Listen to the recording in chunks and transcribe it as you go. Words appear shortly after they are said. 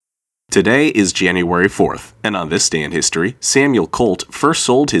Today is January 4th, and on this day in history, Samuel Colt first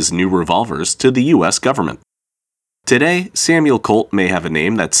sold his new revolvers to the U.S. government. Today, Samuel Colt may have a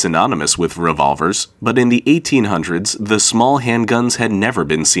name that's synonymous with revolvers, but in the 1800s, the small handguns had never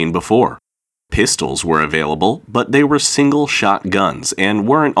been seen before. Pistols were available, but they were single-shot guns and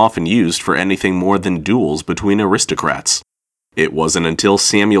weren't often used for anything more than duels between aristocrats. It wasn't until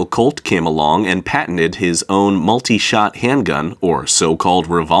Samuel Colt came along and patented his own multi-shot handgun, or so-called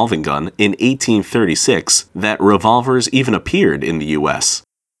revolving gun, in 1836 that revolvers even appeared in the U.S.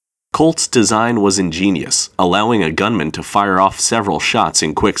 Colt's design was ingenious, allowing a gunman to fire off several shots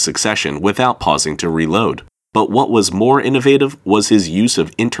in quick succession without pausing to reload. But what was more innovative was his use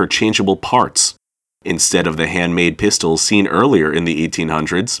of interchangeable parts. Instead of the handmade pistols seen earlier in the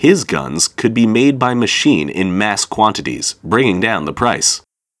 1800s, his guns could be made by machine in mass quantities, bringing down the price.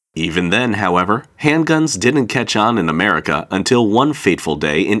 Even then, however, handguns didn't catch on in America until one fateful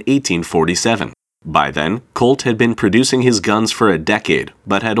day in 1847. By then, Colt had been producing his guns for a decade,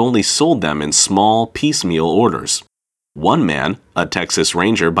 but had only sold them in small, piecemeal orders. One man, a Texas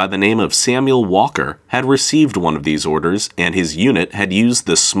Ranger by the name of Samuel Walker, had received one of these orders, and his unit had used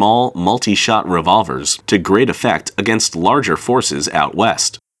the small, multi-shot revolvers to great effect against larger forces out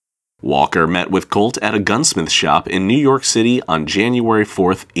west. Walker met with Colt at a gunsmith shop in New York City on January 4,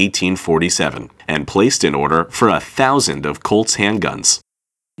 1847, and placed an order for 1,000 of Colt's handguns.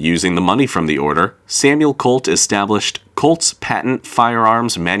 Using the money from the order, Samuel Colt established Colt's Patent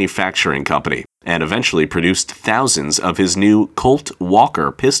Firearms Manufacturing Company, and eventually produced thousands of his new Colt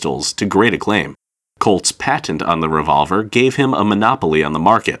Walker pistols to great acclaim. Colt's patent on the revolver gave him a monopoly on the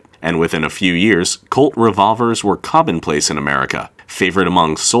market, and within a few years, Colt revolvers were commonplace in America, favored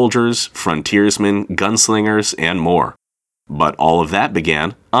among soldiers, frontiersmen, gunslingers, and more. But all of that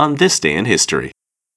began on this day in history.